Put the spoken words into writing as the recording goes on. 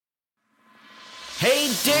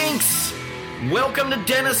Hey, Dinks! Welcome to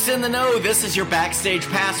Dentists in the Know. This is your backstage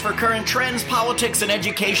pass for current trends, politics, and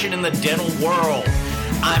education in the dental world.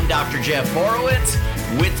 I'm Dr. Jeff Horowitz.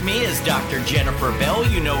 With me is Dr. Jennifer Bell,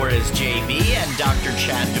 you know her as JB, and Dr.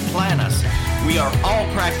 Chad Duplantis. We are all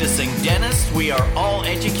practicing dentists, we are all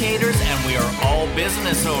educators, and we are all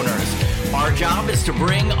business owners. Our job is to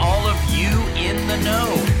bring all of you in the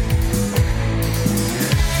know.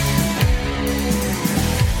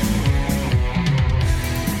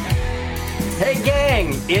 Hey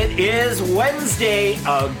gang, it is Wednesday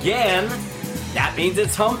again. That means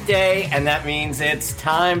it's hump day, and that means it's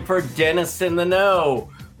time for Dentists in the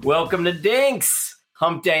Know. Welcome to Dinks,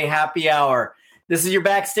 Hump Day Happy Hour. This is your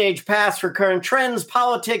backstage pass for current trends,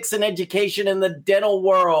 politics, and education in the dental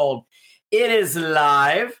world. It is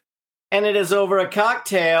live, and it is over a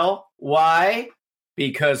cocktail. Why?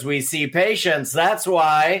 Because we see patients, that's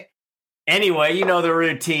why. Anyway, you know the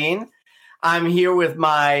routine. I'm here with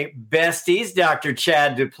my besties, Dr.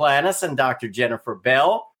 Chad Duplantis and Dr. Jennifer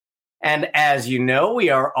Bell. And as you know, we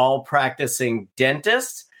are all practicing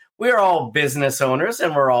dentists. We are all business owners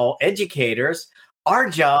and we're all educators. Our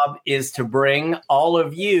job is to bring all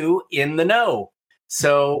of you in the know.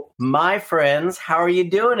 So, my friends, how are you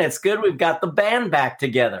doing? It's good. We've got the band back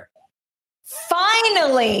together.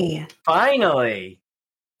 Finally.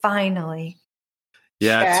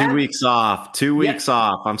 Yeah, Chad? 2 weeks off. 2 weeks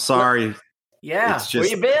off. I'm sorry. Yeah, It's where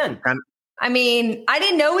just you been? I mean, I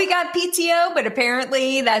didn't know we got PTO, but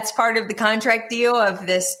apparently that's part of the contract deal of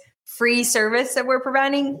this free service that we're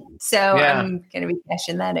providing. So I'm going to be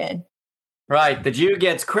cashing that in. Right. The Jew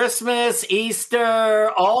gets Christmas,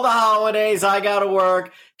 Easter, all the holidays. I got to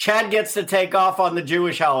work. Chad gets to take off on the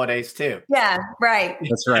Jewish holidays too. Yeah, right.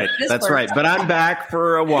 That's right. This That's works. right. But I'm back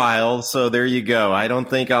for a while, so there you go. I don't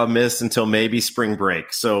think I'll miss until maybe spring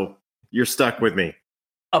break. So you're stuck with me.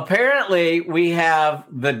 Apparently, we have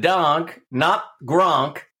the Donk, not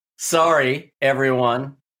Gronk. Sorry,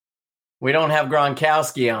 everyone. We don't have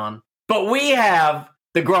Gronkowski on. But we have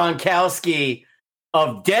the Gronkowski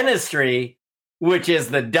of dentistry, which is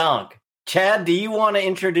the Donk. Chad, do you want to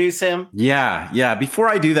introduce him? Yeah. Before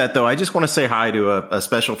I do that, though, I just want to say hi to a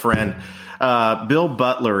special friend. Bill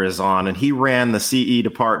Butler is on, and he ran the CE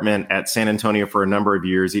department at San Antonio for a number of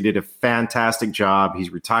years. He did a fantastic job.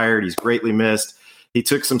 He's retired. He's greatly missed. He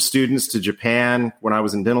took some students to Japan when I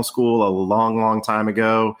was in dental school a long time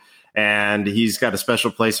ago, and he's got a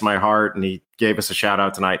special place in my heart, and he gave us a shout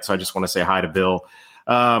out tonight. So I just want to say hi to Bill.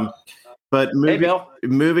 But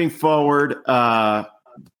moving forward,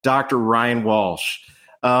 Dr. Ryan Walsh,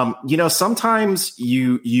 sometimes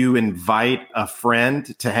you invite a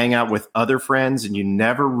friend to hang out with other friends and you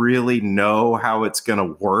never really know how it's going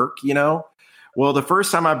to work, Well, the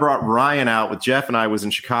first time I brought Ryan out with Jeff and I was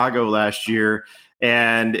in Chicago last year,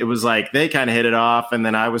 and it was like they kind of hit it off, and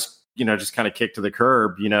then I was, just kind of kicked to the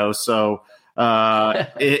curb, So,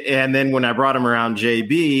 and then when I brought him around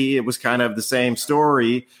JB, it was kind of the same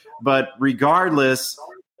story. But regardless,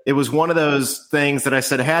 it was one of those things that I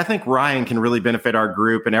said, hey, I think Ryan can really benefit our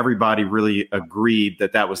group, and everybody really agreed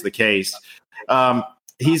that was the case.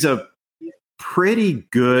 He's a pretty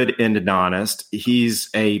good endodontist.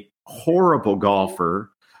 He's a horrible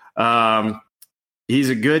golfer. He's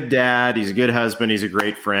a good dad. He's a good husband. He's a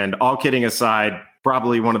great friend. All kidding aside,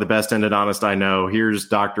 probably one of the best endodontists I know. Here's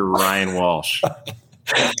Dr. Ryan Walsh.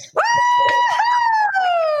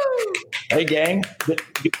 Hey, gang.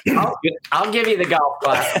 I'll give you the golf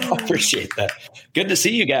clap. I appreciate that. Good to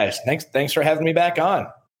see you guys. Thanks for having me back on.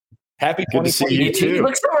 Happy Good to see you too. You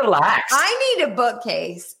look so relaxed. I need a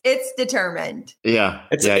bookcase. It's determined. Yeah.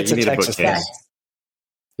 It's you a need Texas a bookcase.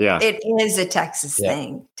 Yeah. It is a Texas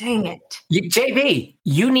thing. Dang it. JB,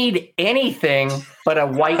 you need anything but a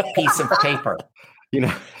white piece of paper.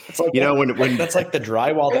 It's like when that's like the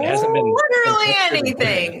drywall that hasn't been Literally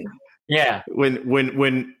anything. Yeah.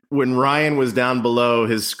 When Ryan was down below,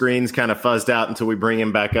 his screen's kind of fuzzed out until we bring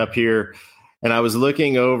him back up here. And I was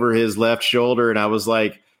looking over his left shoulder and I was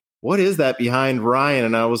like, what is that behind Ryan?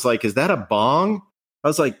 And I was like, is that a bong? I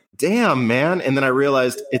was like, damn, man. And then I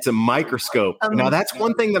realized it's a microscope. Now, that's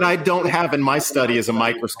one thing that I don't have in my study is a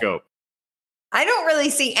microscope. I don't really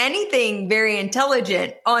see anything very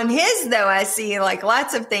intelligent on his, though. I see like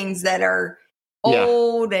lots of things that are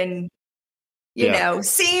old and,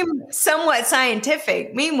 seem somewhat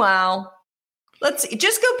scientific. Meanwhile, let's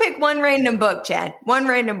just go pick one random book, Chad. One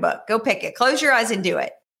random book. Go pick it. Close your eyes and do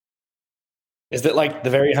it. Is it like The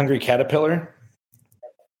Very Hungry Caterpillar?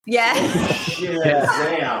 Yeah.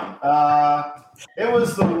 Damn. It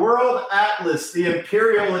was the World Atlas, the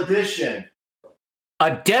Imperial Edition.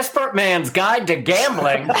 A Desperate Man's Guide to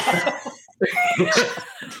Gambling.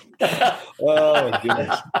 Oh,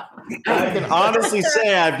 goodness. I can honestly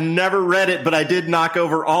say I've never read it, but I did knock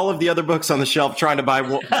over all of the other books on the shelf trying to buy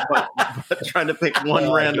one, trying to pick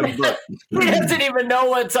one random book. He doesn't even know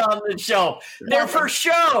what's on the shelf. They're for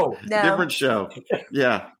show. No. Different show.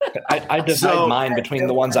 Yeah. I divide mine between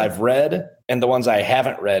the ones I've read and the ones I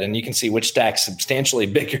haven't read, and you can see which stack's substantially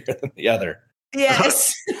bigger than the other.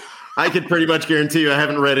 Yes. I could pretty much guarantee you I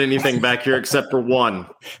haven't read anything back here except for one.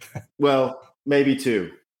 Well, maybe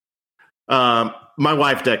two. My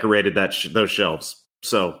wife decorated those shelves.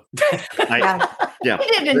 So, Yeah. yeah.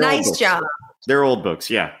 You did a nice job. They're old books.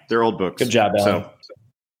 Yeah, they're old books. Good job, Ellen. So,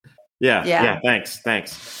 yeah. Yeah. Thanks.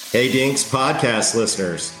 Hey, Dinks podcast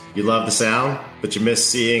listeners. You love the sound, but you miss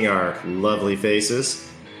seeing our lovely faces?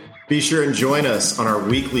 Be sure and join us on our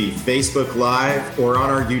weekly Facebook Live or on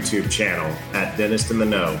our YouTube channel at Dentist in the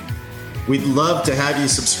Know. We'd love to have you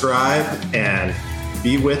subscribe and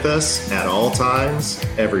be with us at all times,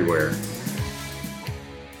 everywhere.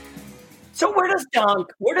 So where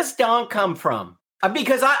does Don come from?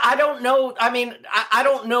 Because I don't know. I mean, I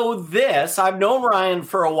don't know this. I've known Ryan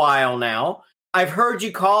for a while now. I've heard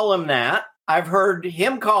you call him that. I've heard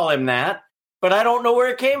him call him that, but I don't know where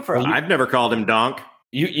it came from. I've never called him Donk.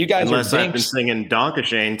 You guys unless are I've been singing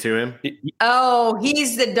Donkashane to him. Oh,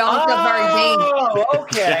 he's the donk of our dink. Oh,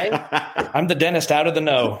 okay. I'm the dentist out of the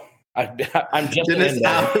know. I'm just Dentist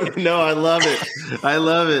out of the know. I love it. I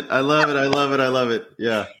love it.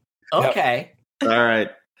 Yeah. Okay. All right.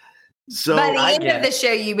 So By the I end get of the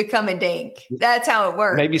show, you become a dink. That's how it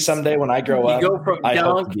works. Maybe someday when I grow up, You go from I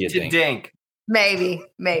hope donk be a to dink. dink.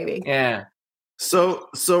 Maybe. Yeah. So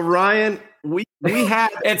Ryan, we had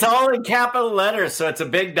It's all in capital letters, so it's a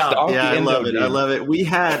big donk. Donk. yeah, I Endo, love it. dude. I love it. We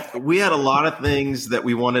had a lot of things that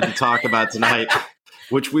we wanted to talk about tonight,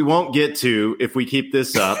 which we won't get to if we keep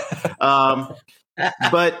this up.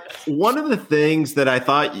 But one of the things that I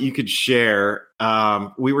thought you could share,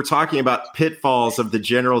 we were talking about pitfalls of the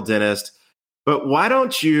general dentist, but why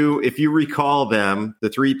don't you, if you recall them, the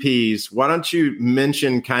 3 Ps, why don't you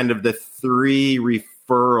mention kind of the 3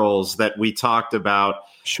 referrals that we talked about?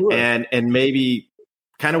 Sure. And maybe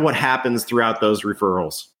kind of what happens throughout those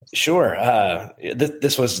referrals. Sure.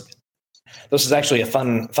 This was actually a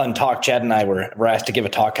fun talk. Chad and I were asked to give a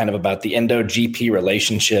talk kind of about the endo GP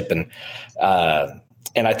relationship, and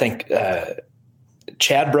I think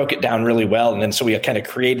Chad broke it down really well, and then so we kind of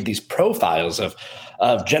created these profiles of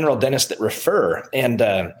general dentists that refer, and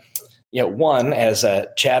one, as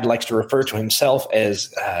Chad likes to refer to himself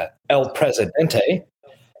as El Presidente,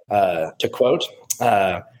 to quote.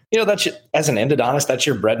 That's as an endodontist, that's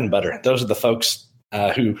your bread and butter. Those are the folks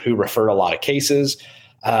who refer a lot of cases,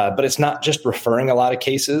 but it's not just referring a lot of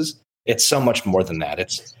cases. It's so much more than that.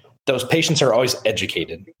 It's those patients are always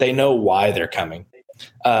educated. They know why they're coming.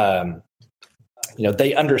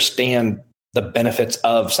 They understand the benefits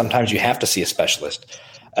of sometimes you have to see a specialist,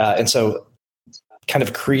 and so kind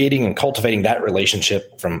of creating and cultivating that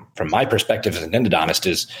relationship from my perspective as an endodontist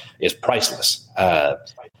is priceless.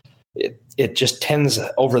 It just tends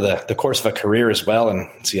over the course of a career as well. And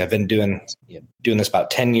see, I've been doing this about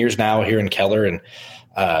 10 years now here in Keller, and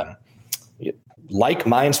like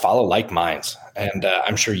minds follow like minds. And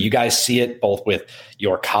I'm sure you guys see it both with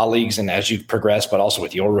your colleagues and as you progress, but also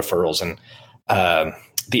with your referrals. And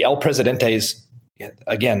the El Presidentes,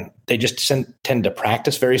 again, they just tend to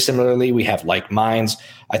practice very similarly. We have like minds.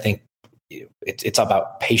 I think it's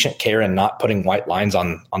about patient care and not putting white lines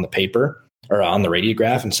on the paper or on the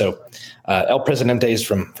radiograph. And so El Presidentes,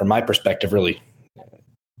 from my perspective, really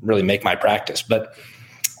make my practice. But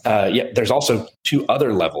there's also 2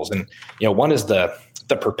 other levels. And, one is the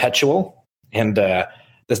perpetual. And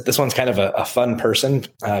this one's kind of a fun person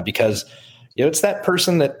because, it's that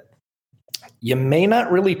person that you may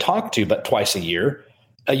not really talk to but twice a year.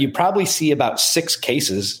 You probably see about 6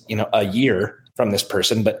 cases, a year from this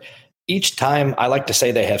person. But each time I like to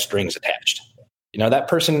say they have strings attached. That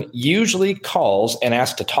person usually calls and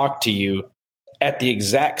asks to talk to you at the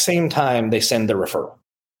exact same time they send the referral.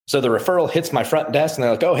 So the referral hits my front desk and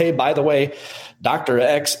they're like, oh, hey, by the way, Dr.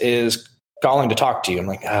 X is calling to talk to you. I'm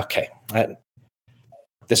like, okay,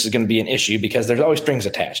 this is going to be an issue because there's always strings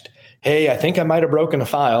attached. Hey, I think I might have broken a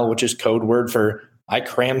file, which is code word for I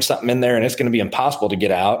crammed something in there and it's going to be impossible to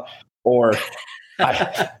get out. Or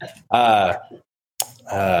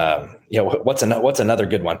what's another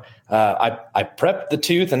good one? I prepped the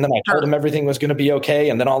tooth and then I told him everything was going to be okay.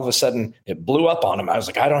 And then all of a sudden it blew up on him. I was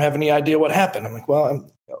like, I don't have any idea what happened. I'm like, well,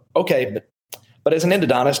 okay. But as an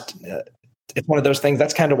endodontist, it's one of those things.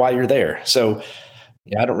 That's kind of why you're there. So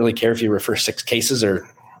I don't really care if you refer 6 cases or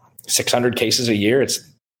 600 cases a year. It's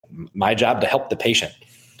my job to help the patient.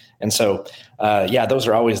 And so, those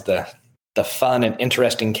are always the the fun and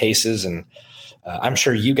interesting cases. And I'm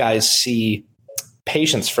sure you guys see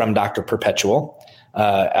patients from Dr. Perpetual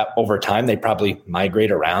over time. They probably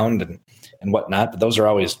migrate around and whatnot, but those are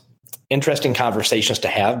always interesting conversations to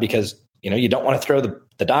have because, you don't want to throw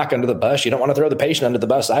the doc under the bus. You don't want to throw the patient under the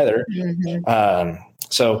bus either. Mm-hmm.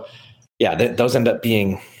 So yeah, those end up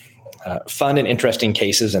being fun and interesting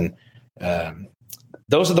cases. And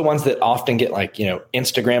those are the ones that often get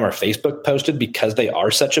Instagram or Facebook posted because they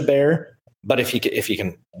are such a bear. But if you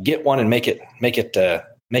can get one and make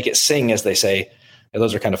it sing, as they say,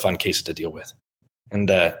 those are kind of fun cases to deal with. And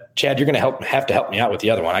Chad, you're going to have to help me out with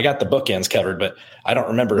the other one. I got the bookends covered, but I don't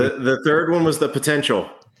remember. The third one was the potential.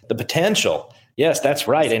 The potential. Yes, that's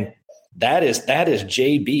right. And that is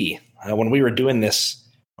JB. When we were doing this,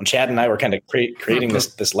 when Chad and I were kind of creating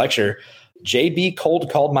this lecture, JB cold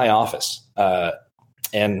called my office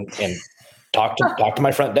and talked to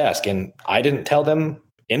my front desk. And I didn't tell them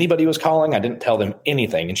anybody was calling. I didn't tell them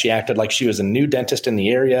anything. And she acted like she was a new dentist in the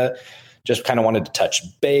area, just kind of wanted to touch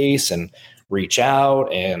base and reach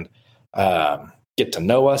out and get to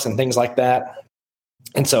know us and things like that.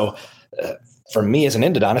 And so for me as an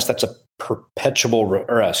endodontist, that's a potential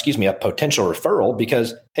referral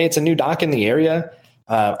because, hey, it's a new doc in the area.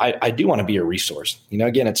 I do want to be a resource.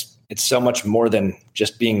 Again, it's so much more than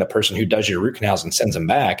just being the person who does your root canals and sends them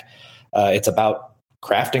back. It's about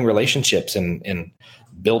crafting relationships and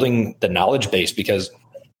building the knowledge base because,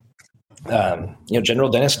 general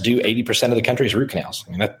dentists do 80% of the country's root canals.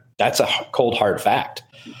 I mean, that's a cold, hard fact.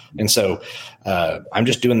 And so I'm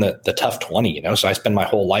just doing the tough 20, so I spend my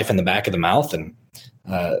whole life in the back of the mouth and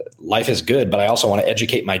life is good, but I also want to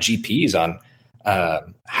educate my GPs on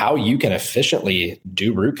how you can efficiently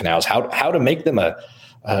do root canals, how to make them a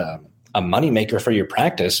moneymaker for your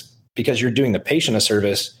practice because you're doing the patient a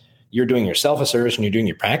service, you're doing yourself a service, and you're doing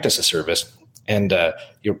your practice a service. And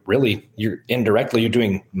you're indirectly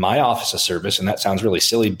doing my office a service. And that sounds really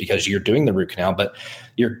silly because you're doing the root canal, but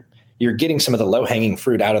you're getting some of the low hanging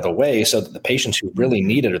fruit out of the way so that the patients who really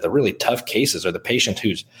need it or the really tough cases or the patient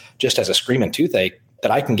who's just has a screaming toothache,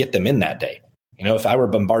 that I can get them in that day. If I were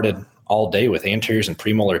bombarded all day with anteriors and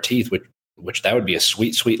premolar teeth, which that would be a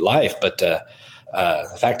sweet, sweet life. But the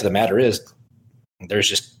fact of the matter is there's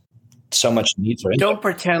just so much need for it. Don't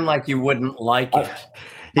pretend like you wouldn't like it.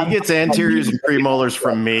 He gets anteriors and premolars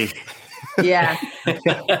from me. Yeah.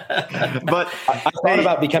 But I thought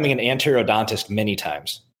about becoming an anteriodontist many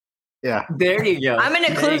times. Yeah. There you go. I'm an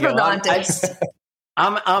occlusodontist.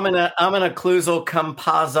 I'm an occlusal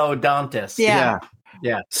composodontist. Yeah.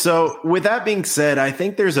 Yeah. So with that being said, I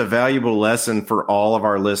think there's a valuable lesson for all of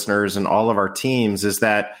our listeners and all of our teams is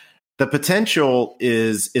that the potential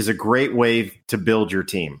is a great way to build your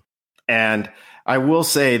team. And I will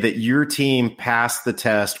say that your team passed the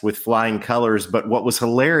test with flying colors. But what was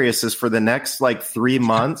hilarious is for the next 3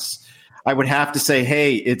 months, I would have to say,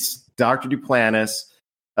 hey, it's Dr. Duplantis.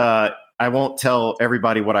 I won't tell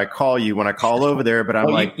everybody what I call you when I call over there, but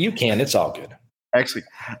I'm you can. It's all good. Actually,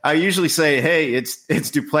 I usually say, hey, it's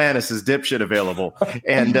Duplantis. Is dipshit available?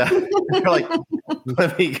 And they're like,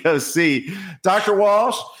 let me go see Dr.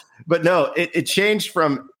 Walsh. But no, it changed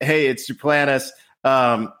from, hey, it's Duplantis.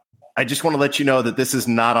 I just want to let you know that this is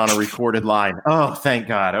not on a recorded line. Oh, thank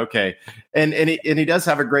God. Okay. And he does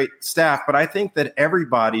have a great staff, but I think that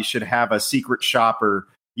everybody should have a secret shopper,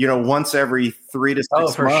 once every 3 to 6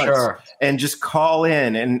 months, sure. And just call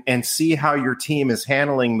in and see how your team is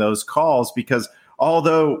handling those calls. Because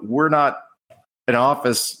although we're not an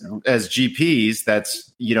office as GPs,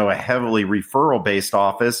 that's, a heavily referral based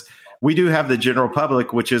office, we do have the general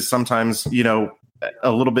public, which is sometimes,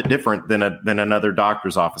 a little bit different than another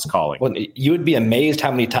doctor's office calling. Well, you would be amazed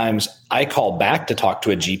how many times I call back to talk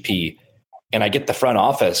to a GP and I get the front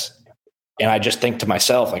office and I just think to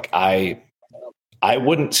myself, I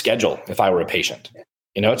wouldn't schedule if I were a patient.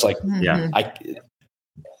 It's like, yeah,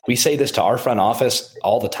 we say this to our front office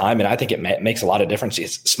all the time. And I think it makes a lot of difference.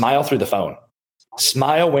 It's smile through the phone,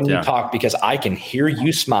 smile when you talk, because I can hear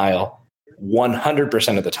you smile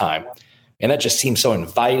 100% of the time. And that just seems so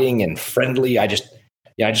inviting and friendly. I just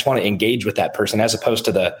want to engage with that person as opposed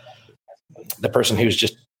to the person who's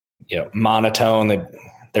just, monotone.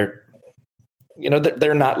 They're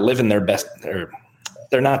not living their best, or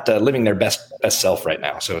they're not living their best self right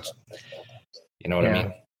now. So it's, what I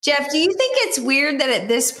mean? Jeff, do you think it's weird that at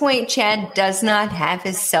this point, Chad does not have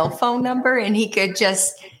his cell phone number and he could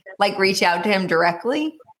just reach out to him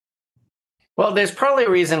directly? Well, there's probably a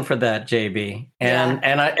reason for that, JB, and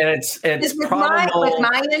it's probably with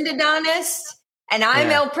my endodontist, and I'm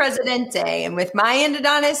El Presidente, and with my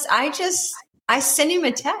endodontist, I send him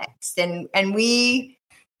a text, and we,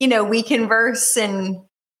 we converse, and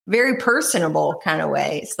very personable kind of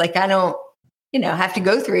ways. Like I don't, have to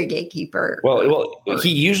go through a gatekeeper. Well, he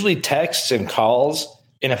usually texts and calls,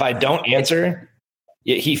 and if I don't answer,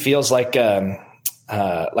 he feels like I'm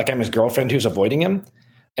his girlfriend who's avoiding him.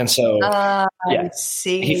 And so, I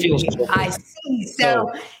see. He feels. I see. So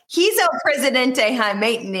he's El Presidente high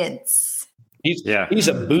maintenance. He's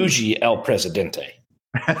a bougie El Presidente.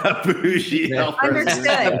 Bougie.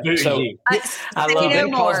 Understood. So I he love then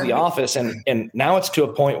it. calls the office, and now it's to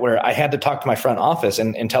a point where I had to talk to my front office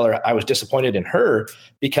and tell her I was disappointed in her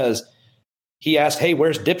because he asked, "Hey,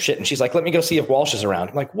 where's dipshit?" And she's like, "Let me go see if Walsh is around."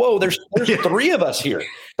 I'm like, "Whoa, there's 3 of us here."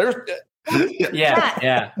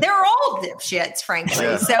 Yeah. They're all dipshits, frankly.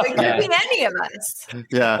 Yeah. So it could be any of us.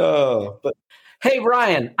 Yeah. But Hey,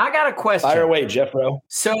 Ryan, I got a question. fire away, Jeffro.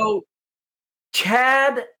 So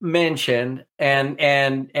Chad mentioned,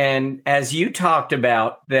 and as you talked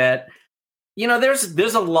about, that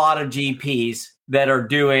there's a lot of GPs that are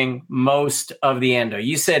doing most of the endo.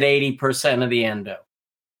 You said 80% of the endo.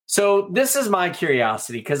 So this is my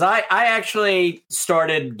curiosity, because I actually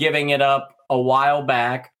started giving it up a while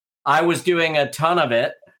back. I was doing a ton of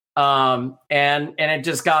it, and it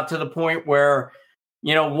just got to the point where,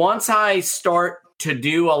 once I start to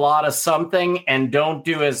do a lot of something and don't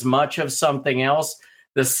do as much of something else,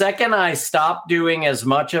 the second I stop doing as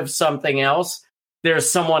much of something else, there's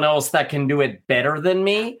someone else that can do it better than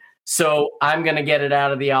me. So I'm going to get it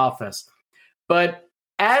out of the office. But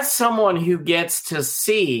as someone who gets to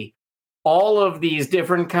see all of these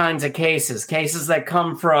different kinds of cases that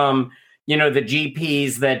come from, the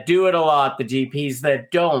GPs that do it a lot, the GPs that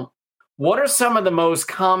don't, what are some of the most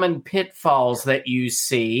common pitfalls that you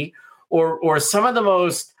see, or some of the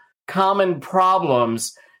most common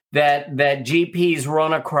problems that GPs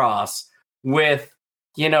run across with,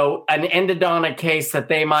 an endodontic case that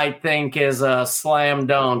they might think is a slam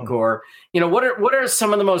dunk, or, what are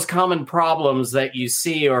some of the most common problems that you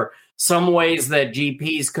see, or some ways that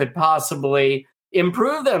GPs could possibly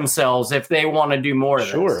improve themselves if they want to do more of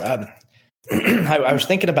this? Sure. I was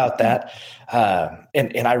thinking about that,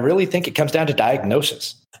 and I really think it comes down to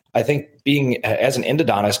diagnosis. I think being as an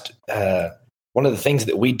endodontist, one of the things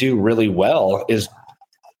that we do really well is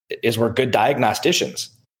we're good diagnosticians,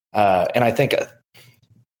 and I think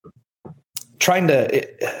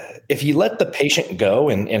if you let the patient go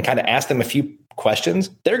and kind of ask them a few questions,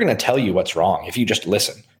 they're going to tell you what's wrong if you just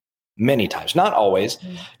listen. Many times, not always,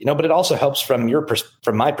 but it also helps from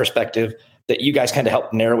my perspective that you guys kind of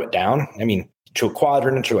help narrow it down. I mean, to a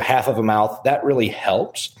quadrant, to a half of a mouth, that really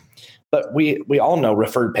helps. But we all know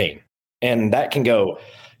referred pain, and that can go,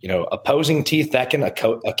 opposing teeth, that can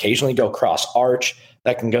occasionally go cross arch,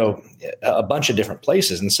 that can go a bunch of different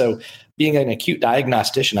places. And so being an acute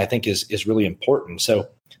diagnostician, I think is really important. So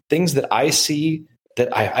things that I see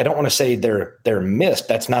that I don't want to say they're missed.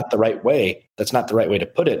 That's not the right way. That's not the right way to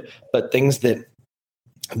put it. But things that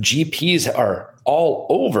GPs are all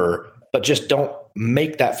over, but just don't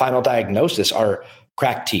make that final diagnosis, are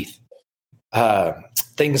cracked teeth.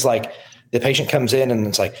 Things like the patient comes in and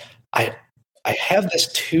it's like, I have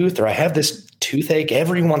this tooth, or I have this toothache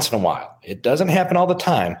every once in a while. It doesn't happen all the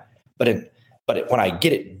time, but when I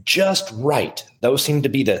get it just right, those seem to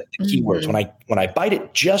be the key words. When I bite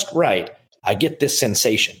it just right, I get this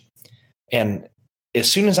sensation. And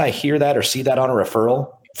as soon as I hear that or see that on a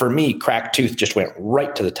referral, for me, cracked tooth just went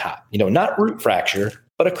right to the top. Not root fracture,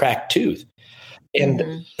 but a cracked tooth. And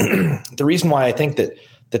the reason why I think that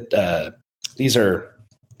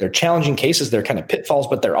they're challenging cases, they're kind of pitfalls,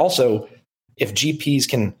 but they're also, if GPs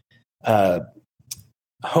can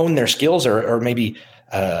hone their skills or maybe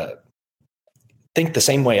think the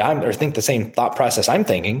same way or think the same thought process I'm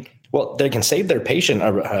thinking, well, they can save their patient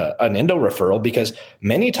an endo referral, because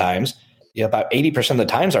many times, about 80% of the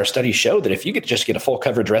times, our studies show that if you could just get a full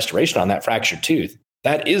coverage restoration on that fractured tooth,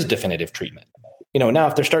 that is definitive treatment. Now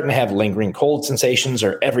if they're starting to have lingering cold sensations,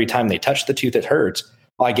 or every time they touch the tooth it hurts,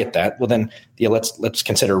 well, I get that. Well, then let's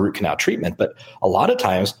consider root canal treatment. But a lot of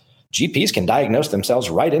times GPs can diagnose themselves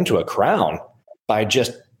right into a crown by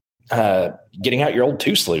just getting out your old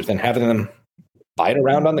tooth sleuth and having them bite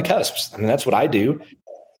around on the cusps. I mean, that's what I do.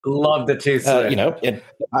 Love the tooth sleuth.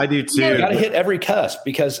 I do too. You got to hit every cusp,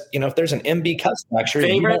 because if there's an MB cusp fracture,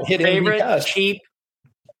 you won't hit MB cusp, cheap,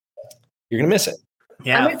 you're gonna miss it.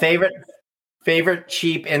 Yeah, favorite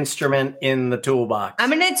cheap instrument in the toolbox. I'm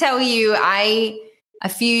going to tell you, a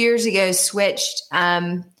few years ago switched.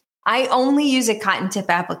 I only use a cotton tip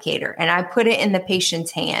applicator, and I put it in the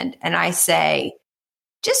patient's hand, and I say,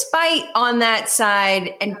 just bite on that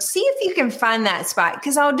side and see if you can find that spot.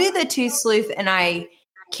 Because I'll do the tooth sleuth and I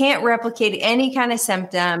can't replicate any kind of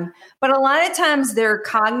symptom. But a lot of times they're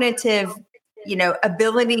cognitive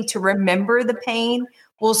ability to remember the pain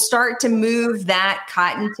will start to move that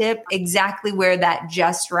cotton tip exactly where that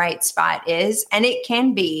just right spot is. And it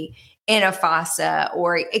can be in a fossa,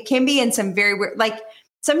 or it can be in some very weird, like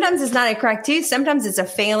sometimes it's not a cracked tooth. Sometimes it's a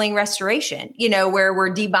failing restoration, where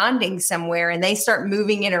we're debonding somewhere and they start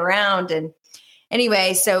moving it around. And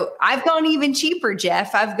anyway, so I've gone even cheaper,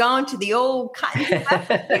 Jeff. I've gone to the old cotton tip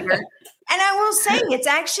applicator. And I will say it's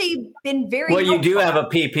actually been very well, helpful. You do have a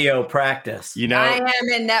PPO practice. I am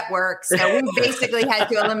in network. So we basically had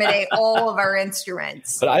to eliminate all of our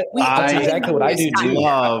instruments. But that's exactly what I do too.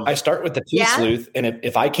 I start with the tooth sleuth. And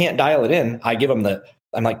if I can't dial it in, I give them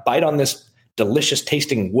I'm like, bite on this delicious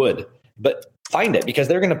tasting wood, but find it, because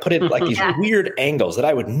they're going to put it like these weird angles that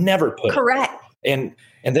I would never put. Correct. And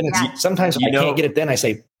then sometimes if I can't get it, then I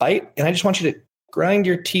say bite. And I just want you to grind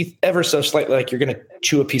your teeth ever so slightly, like you're going to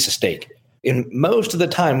chew a piece of steak. And most of the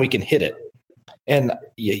time we can hit it. And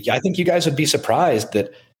I think you guys would be surprised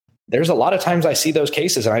that there's a lot of times I see those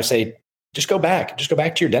cases and I say, just go back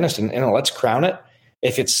to your dentist and let's crown it.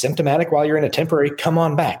 If it's symptomatic while you're in a temporary, come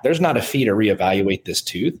on back. There's not a fee to reevaluate this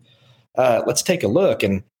tooth. Let's take a look.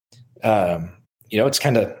 And, it's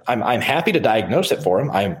kind of, I'm happy to diagnose it for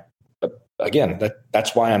them.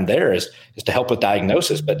 That's why I'm there is to help with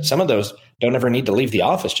diagnosis. But some of those don't ever need to leave the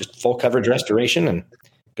office, just full coverage restoration and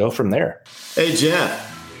go from there. Hey,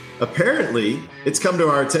 Jeff, apparently it's come to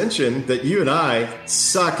our attention that you and I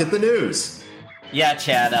suck at the news. Yeah,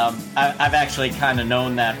 Chad, I've actually kind of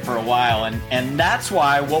known that for a while. And that's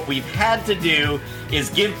why what we've had to do is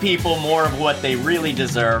give people more of what they really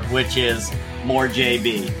deserve, which is more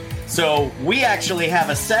JB. So we actually have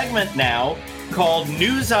a segment now called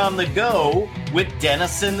News on the Go with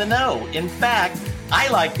Dennis in the Know. In fact, I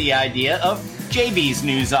like the idea of JB's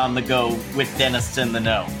News on the Go with Dennis in the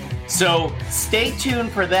Know. So stay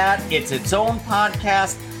tuned for that. It's its own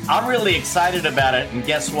podcast. I'm really excited about it. And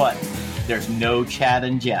guess what? There's no Chad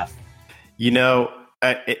and Jeff.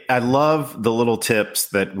 I love the little tips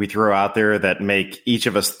that we throw out there that make each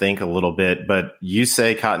of us think a little bit. But you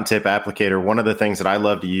say cotton tip applicator. One of the things that I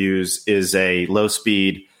love to use is a low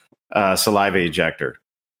speed saliva ejector.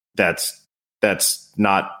 That's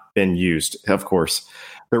not been used, of course.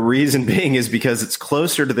 The reason being is because it's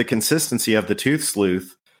closer to the consistency of the tooth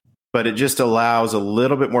sleuth, but it just allows a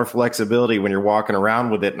little bit more flexibility when you're walking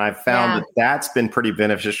around with it. And I've found that that's been pretty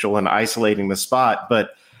beneficial in isolating the spot.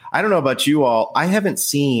 But I don't know about you all. I haven't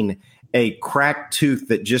seen a cracked tooth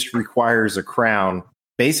that just requires a crown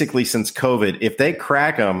basically since COVID. If they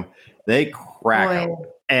crack them, they crack them.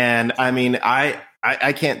 And I mean, I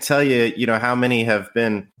can't tell you, how many have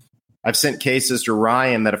been. I've sent cases to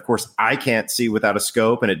Ryan that, of course, I can't see without a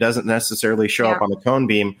scope, and it doesn't necessarily show up on the cone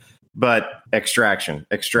beam, but extraction,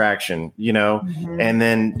 Mm-hmm. And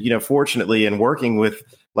then, fortunately, in working with,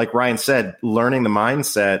 like Ryan said, learning the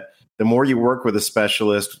mindset, the more you work with a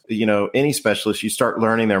specialist, any specialist, you start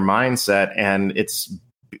learning their mindset, and it's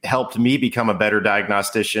helped me become a better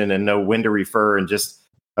diagnostician and know when to refer and just,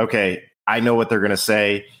 okay, I know what they're going to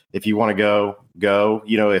say. If you want to go,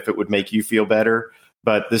 if it would make you feel better.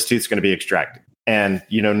 But this tooth's going to be extracted. And,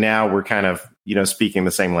 now we're kind of, speaking the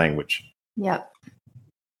same language. Yep.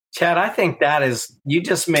 Chad, I think you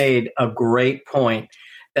just made a great point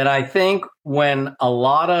that I think when a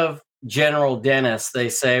lot of general dentists, they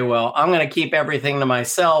say, well, I'm going to keep everything to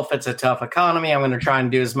myself. It's a tough economy. I'm going to try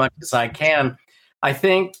and do as much as I can. I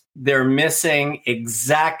think they're missing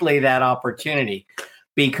exactly that opportunity.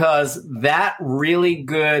 Because that really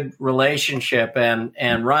good relationship,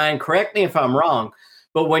 and Ryan, correct me if I'm wrong,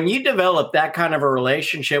 but when you develop that kind of a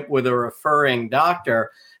relationship with a referring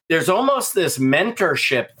doctor, there's almost this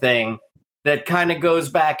mentorship thing that kind of goes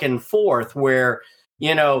back and forth where,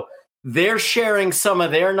 they're sharing some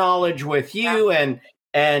of their knowledge with you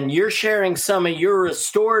and you're sharing some of your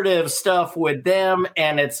restorative stuff with them.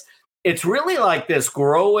 And it's really like this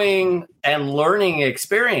growing and learning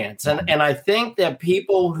experience. And I think that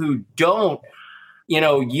people who don't,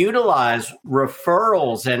 utilize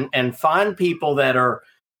referrals and find people that are,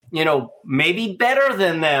 maybe better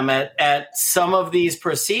than them at some of these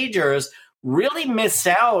procedures really miss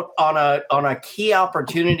out on a key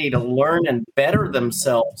opportunity to learn and better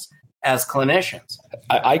themselves as clinicians.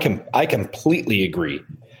 I completely agree.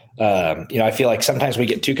 I feel like sometimes we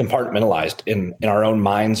get too compartmentalized in our own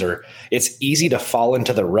minds, or it's easy to fall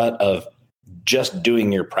into the rut of just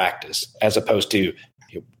doing your practice as opposed to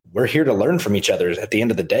we're here to learn from each other at the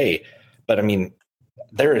end of the day. But I mean,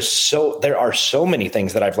 there are so many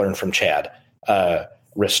things that I've learned from Chad,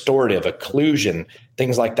 restorative, occlusion,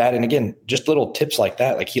 things like that. And again, just little tips like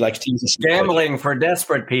that. Like he likes to use Gambling for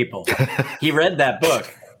Desperate People. He read that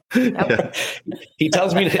book. Nope. He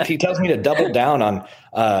tells me to double down on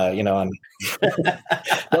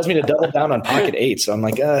tells me to double down on pocket 8. So I'm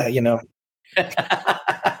like,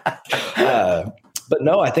 But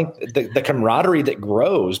no, I think the camaraderie that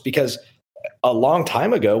grows, because a long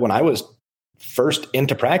time ago when I was first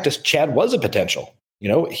into practice, Chad was a potential.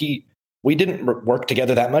 We didn't work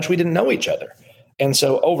together that much. We didn't know each other. And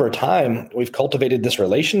so over time, we've cultivated this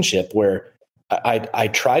relationship where I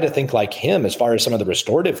try to think like him as far as some of the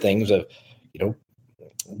restorative things of,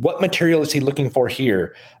 what material is he looking for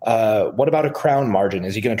here? What about a crown margin?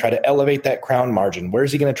 Is he going to try to elevate that crown margin? Where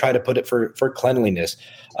is he going to try to put it for cleanliness?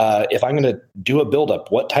 If I'm going to do a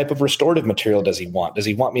buildup, what type of restorative material does he want? Does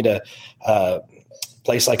he want me to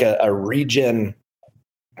place like a regen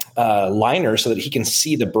liner so that he can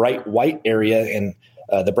see the bright white area and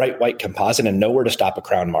the bright white composite and know where to stop a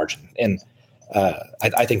crown margin? And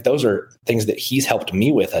I think those are things that he's helped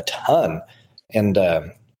me with a ton. And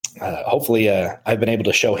hopefully I've been able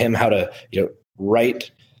to show him how to,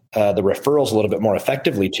 write the referrals a little bit more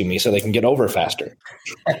effectively to me so they can get over faster.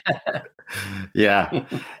 Yeah.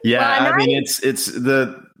 I mean, it's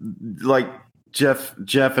like Jeff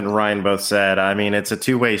and Ryan both said, I mean, it's a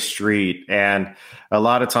two-way street, and a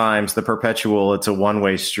lot of times the perpetual, it's a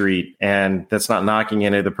one-way street, and that's not knocking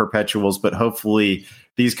any of the perpetuals, but hopefully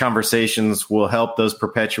these conversations will help those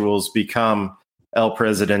perpetuals become El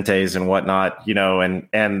Presidentes and whatnot,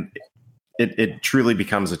 and it truly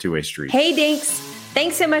becomes a two-way street. Hey, Dinks.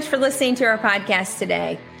 Thanks so much for listening to our podcast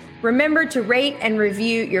today. Remember to rate and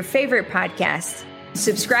review your favorite podcast.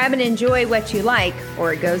 Subscribe and enjoy what you like,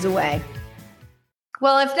 or it goes away.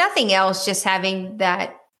 Well, if nothing else, just having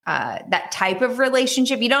that type of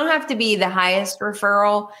relationship, you don't have to be the highest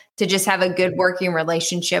referral to just have a good working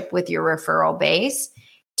relationship with your referral base,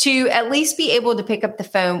 to at least be able to pick up the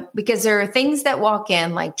phone, because there are things that walk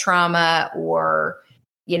in like trauma or,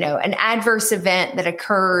 an adverse event that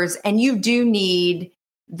occurs, and you do need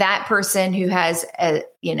that person who has an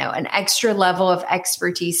extra level of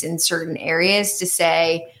expertise in certain areas to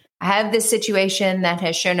say, I have this situation that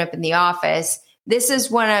has shown up in the office. This is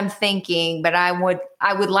what I'm thinking, but I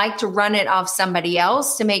would like to run it off somebody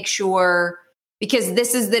else to make sure, because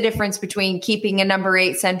this is the difference between keeping a number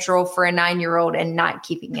 8 central for a 9-year-old and not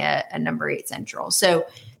keeping a number 8 central. So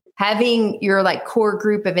having your core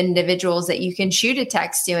group of individuals that you can shoot a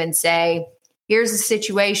text to and say, here's a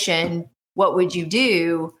situation, what would you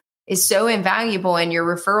do, is so invaluable, and your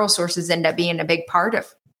referral sources end up being a big part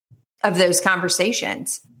of those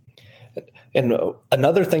conversations. And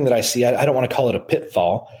another thing that I see, I don't want to call it a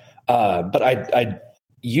pitfall, but I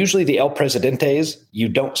usually the El Presidentes, you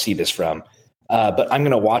don't see this from, but I'm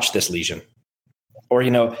going to watch this lesion, or,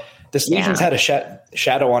 this lesion's had a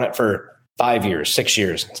shadow on it for 5 years, 6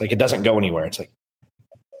 years. It's like, it doesn't go anywhere. It's like,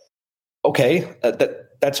 okay,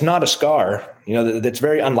 that's not a scar, that's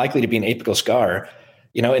very unlikely to be an apical scar,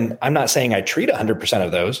 and I'm not saying I treat 100%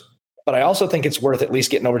 of those, but I also think it's worth at least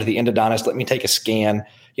getting over to the endodontist. Let me take a scan.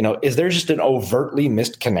 Is there just an overtly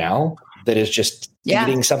missed canal that is just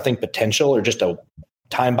eating something potential, or just a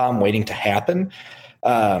time bomb waiting to happen?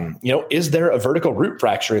 Is there a vertical root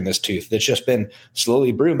fracture in this tooth that's just been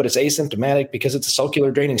slowly brewing, but it's asymptomatic because it's a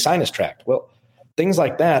sulcular draining sinus tract? Well, things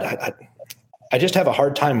like that, I just have a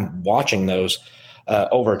hard time watching those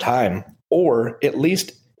over time, or at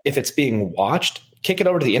least if it's being watched, kick it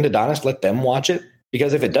over to the endodontist, let them watch it.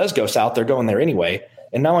 Because if it does go south, they're going there anyway.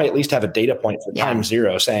 And now I at least have a data point for time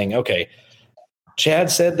zero saying, okay, Chad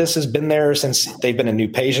said this has been there since they've been a new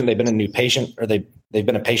patient. They've been a new patient, or they've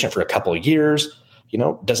been a patient for a couple of years.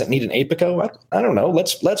 Does it need an apico? I don't know.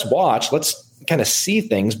 Let's watch. Let's kind of see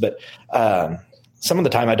things. But some of the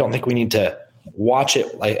time, I don't think we need to watch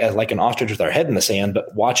it like an ostrich with our head in the sand,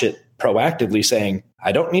 but watch it proactively saying,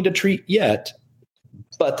 I don't need to treat yet,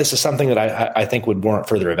 but this is something that I think would warrant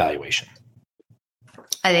further evaluation.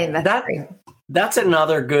 I think that's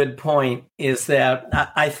another good point, is that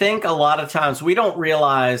I think a lot of times we don't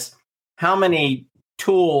realize how many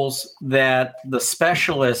tools that the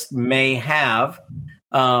specialist may have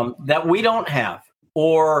that we don't have.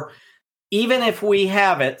 Or even if we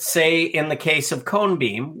have it, say in the case of cone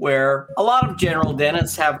beam, where a lot of general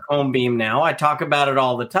dentists have cone beam now. I talk about it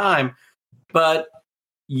all the time, but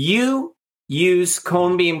you use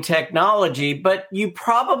cone beam technology, but you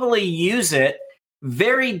probably use it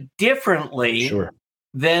very differently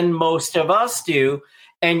than most of us do.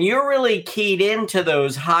 And you're really keyed into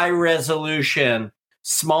those high resolution,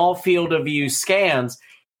 small field of view scans.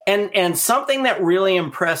 And something that really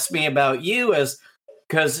impressed me about you is,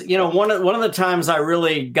 because, one of the times I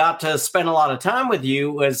really got to spend a lot of time with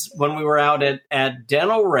you was when we were out at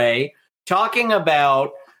Dental Ray talking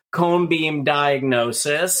about cone beam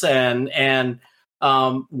diagnosis and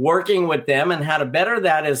working with them and how to better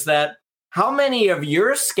that is that how many of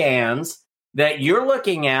your scans that you're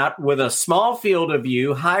looking at with a small field of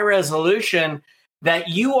view, high resolution, that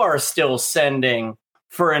you are still sending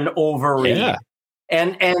for an overread. Yeah.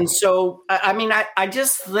 And so, I mean, I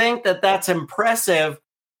just think that that's impressive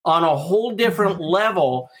on a whole different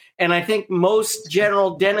level. And I think most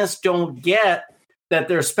general dentists don't get that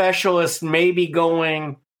their specialists may be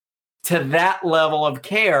going to that level of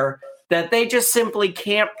care that they just simply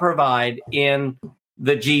can't provide in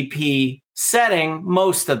the GP setting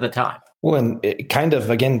most of the time. Well, and it kind of,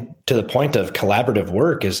 again, to the point of collaborative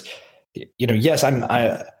work is, yes,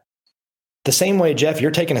 the same way, Jeff, you're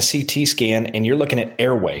taking a CT scan and you're looking at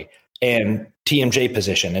airway and TMJ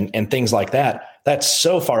position and things like that. That's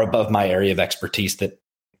so far above my area of expertise that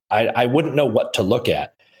I wouldn't know what to look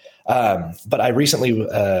at. But I recently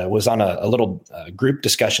was on a little group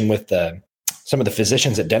discussion with some of the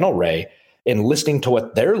physicians at Dental Ray and listening to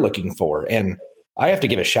what they're looking for. And I have to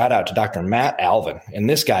give a shout out to Dr. Matt Alvin. And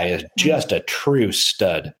this guy is just a true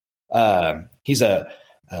stud. He's a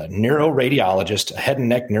neuroradiologist, a head and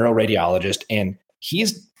neck neuroradiologist. And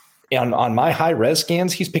he's on my high res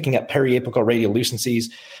scans, he's picking up periapical radiolucencies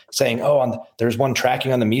saying, there's one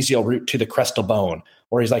tracking on the mesial root to the crestal bone,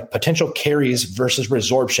 or he's like potential caries versus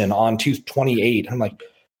resorption on tooth 28. I'm like,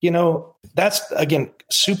 that's again,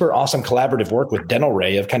 super awesome collaborative work with Dental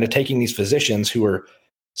Ray of kind of taking these physicians who are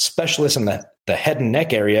specialists in the head and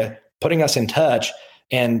neck area, putting us in touch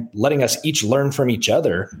and letting us each learn from each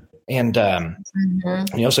other. And,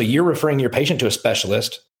 so you're referring your patient to a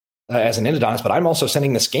specialist as an endodontist, but I'm also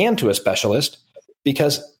sending the scan to a specialist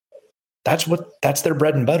because that's their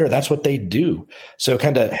bread and butter. That's what they do. So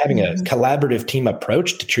kind of having a collaborative team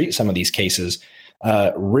approach to treat some of these cases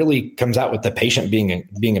really comes out with the patient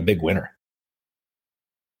being a big winner.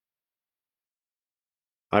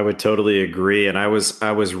 I would totally agree. And I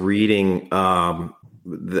was reading,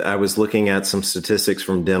 I was looking at some statistics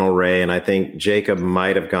from Dental Ray, and I think Jacob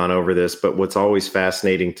might have gone over this, but what's always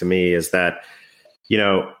fascinating to me is that,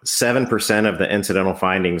 7% of the incidental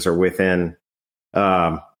findings are within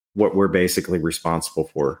what we're basically responsible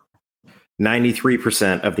for.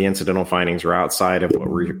 93% of the incidental findings are outside of what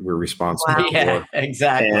we're responsible for. Yeah,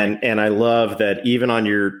 exactly. And I love that even on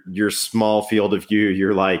your small field of view,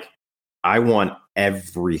 you're like, I want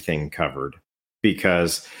everything covered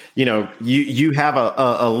because, you have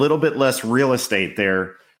a little bit less real estate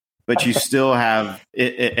there, but you still have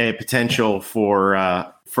a potential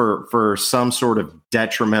for some sort of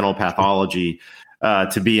detrimental pathology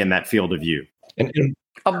to be in that field of view. And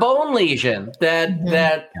a bone lesion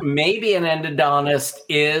that maybe an endodontist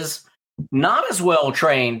is not as well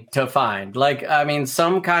trained to find. Like, I mean,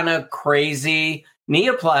 some kind of crazy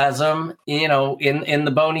neoplasm, in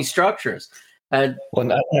the bony structures. And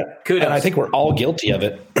I think we're all guilty of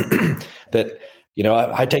it. That,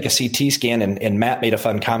 I take a CT scan and Matt made a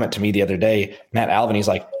fun comment to me the other day. Matt Alvin, he's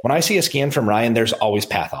like, when I see a scan from Ryan, there's always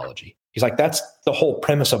pathology. He's like, that's the whole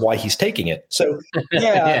premise of why he's taking it. So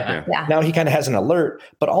now he kind of has an alert,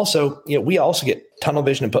 but also, we also get tunnel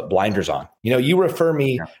vision and put blinders on. You refer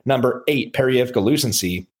me number 8, periapical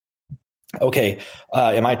lucency. Okay.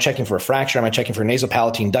 Am I checking for a fracture? Am I checking for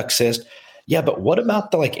nasopalatine duct cyst? Yeah. But what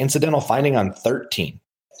about the incidental finding on 13?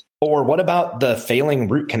 Or what about the failing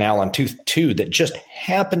root canal on tooth 2 that just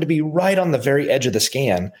happened to be right on the very edge of the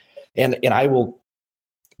scan? And I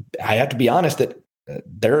have to be honest that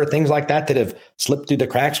there are things like that have slipped through the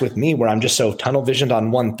cracks with me where I'm just so tunnel visioned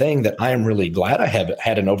on one thing that I am really glad I have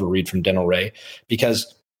had an overread from Dental Ray,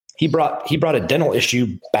 because he brought a dental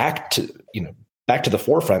issue back to the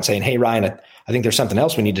forefront saying, hey, Ryan, I think there's something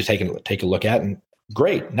else we need to take a look at. And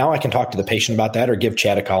great. Now I can talk to the patient about that or give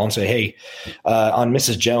Chad a call and say, hey, on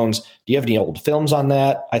Mrs. Jones, do you have any old films on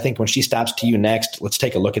that? I think when she stops to you next, let's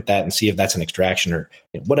take a look at that and see if that's an extraction or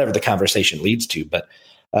whatever the conversation leads to. But,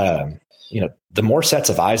 the more sets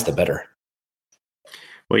of eyes, the better.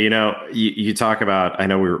 Well, you talk about, I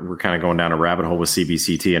know we're kind of going down a rabbit hole with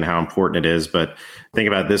CBCT and how important it is, but think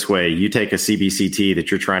about it this way. You take a CBCT that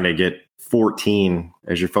you're trying to get 14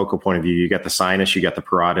 as your focal point of view. You got the sinus, you got the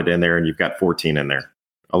parotid in there, and you've got 14 in there,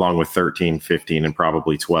 along with 13, 15, and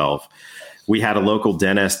probably 12. We had a local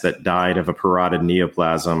dentist that died of a parotid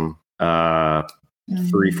neoplasm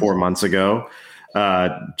 3-4 months ago.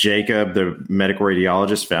 Jacob, the medical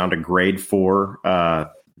radiologist, found a grade 4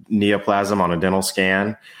 neoplasm on a dental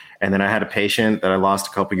scan. And then I had a patient that I lost a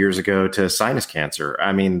couple years ago to sinus cancer.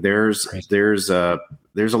 I mean, there's a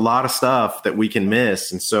lot of stuff that we can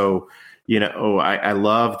miss. And so, I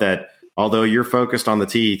love that although you're focused on the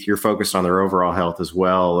teeth, you're focused on their overall health as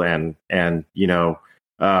well. And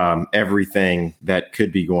everything that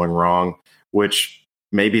could be going wrong, which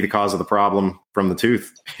may be the cause of the problem from the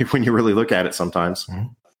tooth when you really look at it sometimes. Mm-hmm.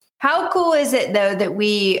 How cool is it, though, that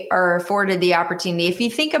we are afforded the opportunity? If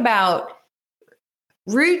you think about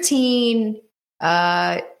routine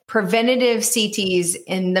preventative CTs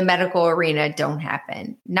in the medical arena don't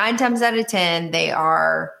happen. 9 times out of 10, they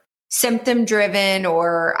are symptom driven,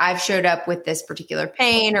 or I've showed up with this particular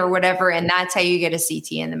pain or whatever, and that's how you get a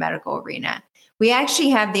CT in the medical arena. We actually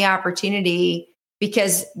have the opportunity,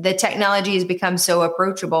 because the technology has become so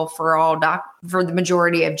approachable for for the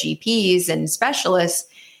majority of GPs and specialists,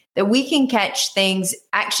 that we can catch things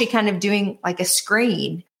actually kind of doing like a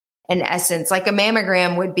screen, in essence, like a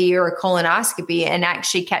mammogram would be, or a colonoscopy, and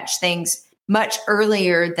actually catch things much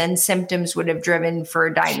earlier than symptoms would have driven for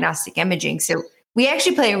diagnostic imaging. So we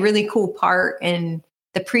actually play a really cool part in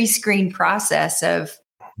the pre-screen process of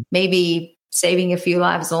maybe saving a few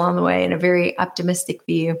lives along the way, in a very optimistic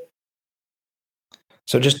view.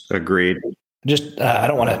 So just agreed. I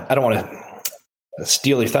don't want to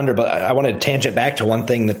steal your thunder, but I want to tangent back to one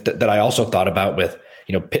thing that I also thought about with,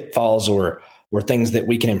 pitfalls or things that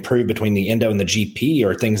we can improve between the endo and the GP,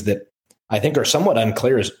 or things that I think are somewhat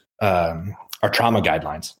unclear is our trauma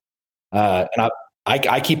guidelines. And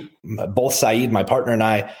I keep, both Saeed, my partner, and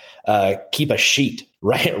I keep a sheet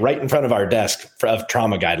right in front of our desk of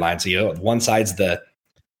trauma guidelines. One side's the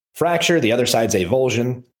fracture, the other side's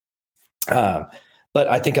avulsion. But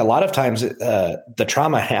I think a lot of times the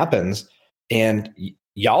trauma happens, and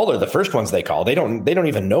y'all are the first ones they call. They don't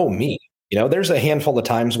even know me. There's a handful of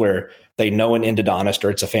times where they know an endodontist or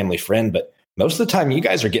it's a family friend, but most of the time you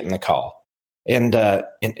guys are getting the call. And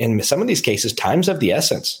in some of these cases, time's of the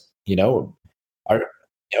essence.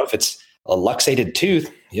 If it's a luxated tooth,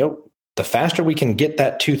 the faster we can get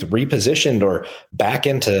that tooth repositioned or back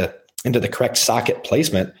into the correct socket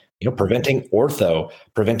placement, preventing ortho,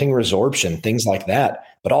 preventing resorption, things like that,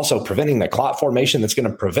 but also preventing the clot formation that's going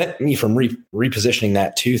to prevent me from repositioning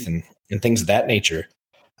that tooth and things of that nature.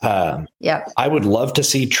 I would love to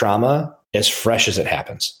see trauma as fresh as it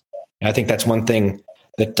happens. And I think that's one thing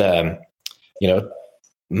that,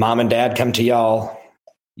 mom and dad come to y'all,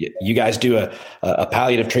 you guys do a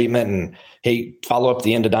palliative treatment, and hey, follow up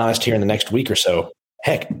the endodontist here in the next week or so.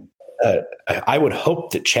 Heck, I would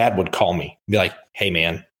hope that Chad would call me and be like, hey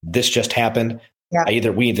man, this just happened. Yeah.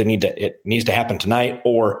 It needs to happen tonight,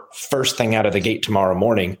 or first thing out of the gate tomorrow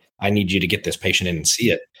morning, I need you to get this patient in and see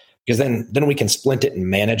it. Because then we can splint it and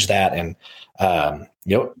manage that. And,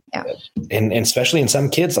 and especially in some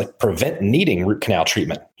kids, like prevent needing root canal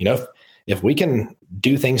treatment. If we can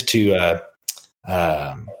do things to,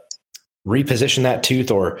 reposition that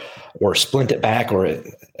tooth or splint it back, or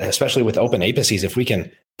especially with open apices, if we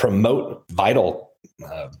can promote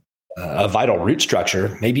a vital root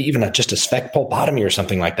structure, maybe even just a speck pulpotomy or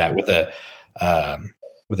something like that with a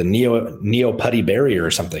neo putty barrier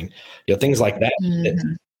or something, things like that.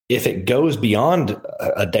 Mm-hmm. If it goes beyond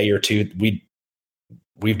a day or two,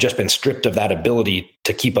 we've just been stripped of that ability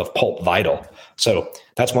to keep a pulp vital. So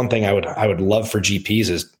that's one thing I would love for GPs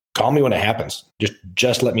is call me when it happens.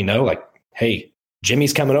 Just let me know, like, hey,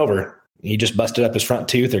 Jimmy's coming over. He just busted up his front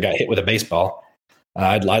tooth or got hit with a baseball.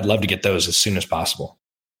 I'd love to get those as soon as possible.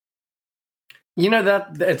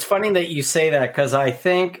 That it's funny that you say that, because I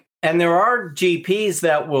think, and there are GPs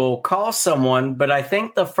that will call someone, but I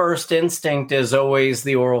think the first instinct is always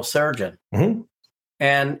the oral surgeon. Mm-hmm.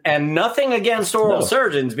 And nothing against oral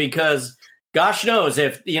surgeons, because gosh knows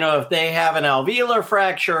if they have an alveolar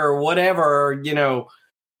fracture or whatever,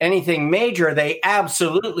 anything major, they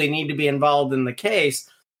absolutely need to be involved in the case.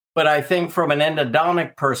 But I think from an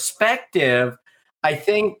endodontic perspective, I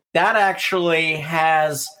think that actually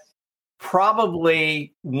has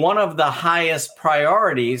probably one of the highest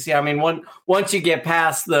priorities. I mean, once you get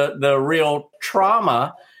past the real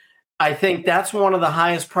trauma, I think that's one of the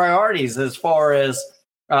highest priorities as far as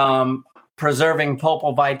preserving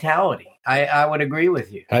pulpal vitality. I would agree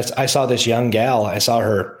with you. I saw this young gal. I saw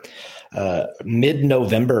her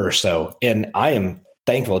mid-November or so, and I am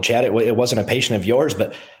thankful, Chad, it wasn't a patient of yours,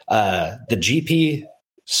 but the GP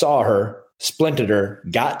saw her, splinted her,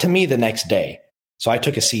 got to me the next day. So I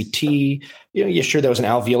took a CT, you sure there was an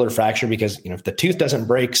alveolar fracture, because, if the tooth doesn't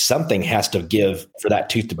break, something has to give for that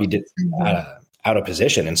tooth to be out of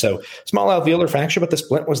position. And so small alveolar fracture, but the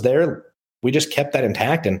splint was there. We just kept that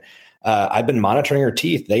intact. And I've been monitoring her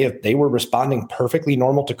teeth. They were responding perfectly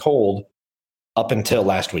normal to cold up until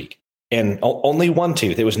last week. And only one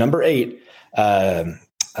tooth, it was number 8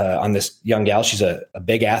 on this young gal. She's a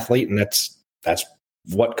big athlete, and that's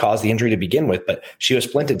what caused the injury to begin with, but she was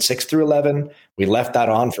splinted 6 through 11. We left that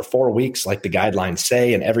on for 4 weeks, like the guidelines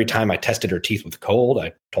say. And every time I tested her teeth with cold,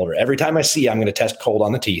 I told her every time I see you, I'm going to test cold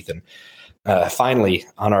on the teeth. And finally,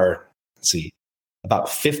 on our, about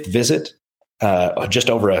 5th visit, just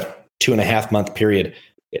over a 2.5 month period,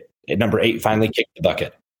 number 8 finally kicked the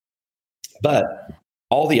bucket. But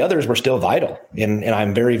all the others were still vital. And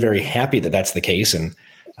I'm very, very happy that that's the case, and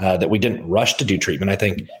that we didn't rush to do treatment. I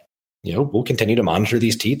think, we'll continue to monitor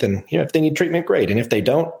these teeth, and if they need treatment, great. And if they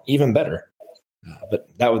don't, even better. But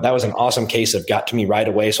that was an awesome case of got to me right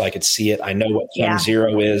away so I could see it. I know what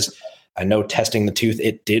zero is. I know testing the tooth,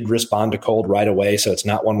 it did respond to cold right away. So it's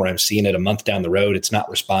not one where I'm seeing it a month down the road. It's not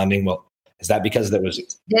responding. Well, is that because that was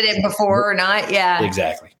did it before or not? Yeah,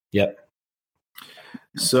 exactly. Yep.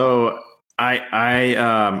 So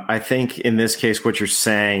I think in this case, what you're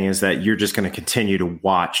saying is that you're just going to continue to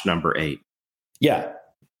watch number 8. Yeah.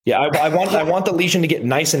 Yeah. I want the lesion to get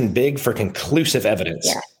nice and big for conclusive evidence.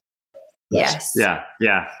 Yeah. Yes.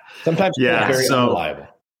 Yeah. Sometimes it's very unreliable.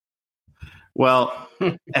 Well,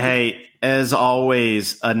 hey, as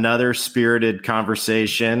always, another spirited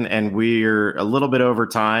conversation, and we're a little bit over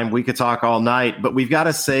time. We could talk all night, but we've got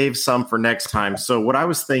to save some for next time. So what I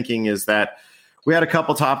was thinking is that we had a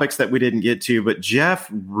couple topics that we didn't get to, but Jeff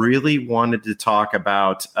really wanted to talk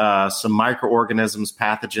about some microorganisms,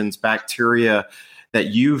 pathogens, bacteria that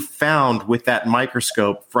you found with that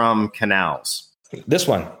microscope from canals. This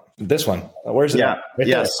one. Where's it? Yeah. Right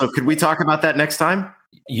there. So could we talk about that next time?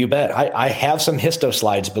 You bet. I have some histo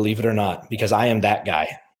slides, believe it or not, because I am that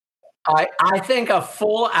guy. I think a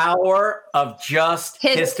full hour of just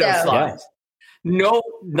histo slides. Yeah.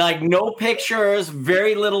 No pictures,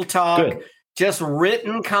 very little talk. Good. Just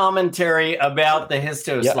written commentary about the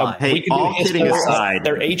histo slides. Hey, all kidding aside,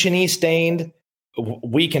 they're H&E stained.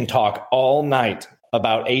 We can talk all night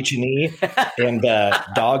about H&E and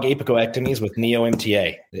dog apicoectomies with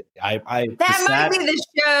Neo-MTA. That might be the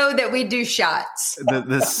show that we do shots.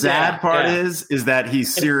 The sad part is that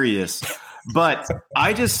he's serious. But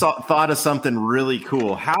I just thought of something really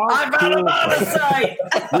cool.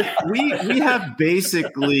 We have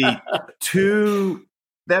basically 2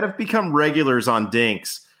 that have become regulars on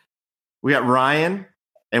Dinks. We got Ryan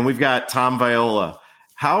and we've got Tom Viola.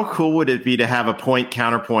 How cool would it be to have a point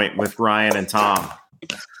counterpoint with Ryan and Tom?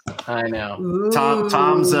 I know.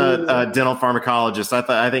 Tom's a dental pharmacologist.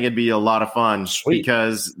 I think it'd be a lot of fun. Sweet.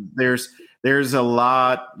 Because there's a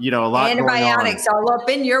lot, antibiotics going on. all up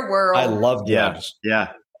in your world. I love drugs.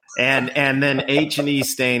 Yeah. And then H&E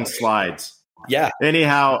stained slides. Yeah.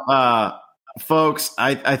 Anyhow, folks,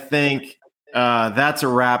 I think that's a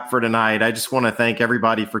wrap for tonight. I just want to thank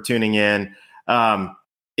everybody for tuning in.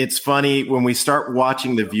 It's funny when we start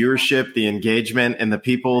watching the viewership, the engagement, and the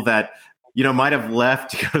people that might have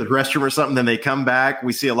left to go to the restroom or something, then they come back.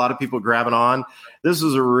 We see a lot of people grabbing on. This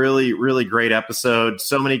was a really, really great episode.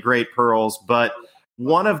 So many great pearls. But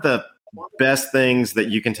one of the best things that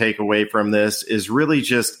you can take away from this is really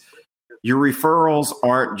just your referrals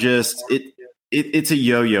aren't just it's a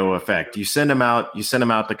yo-yo effect. You send them out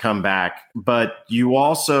to come back, but you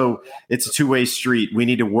also, it's a two-way street. We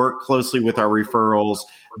need to work closely with our referrals,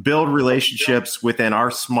 build relationships within our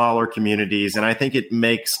smaller communities. And I think it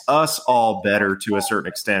makes us all better to a certain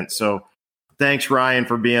extent. So thanks, Ryan,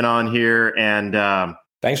 for being on here. And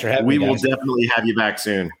thanks for having me. We will definitely have you back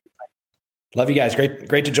soon. Love you guys.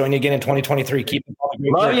 Great to join you again in 2023. Keep it up.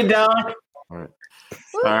 Love you, Donk. All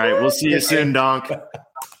right. We'll see you soon, Donk. All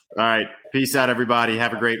right. Peace out, everybody.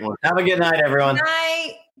 Have a great one. Have a good night, everyone. Good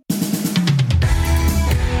night.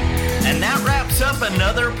 And that wraps up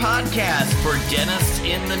another podcast for Dentists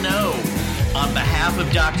in the Know. On behalf of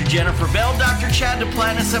Dr. Jennifer Bell, Dr. Chad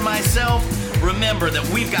Duplantis, and myself, remember that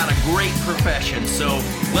we've got a great profession, so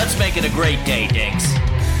let's make it a great day, Dinks.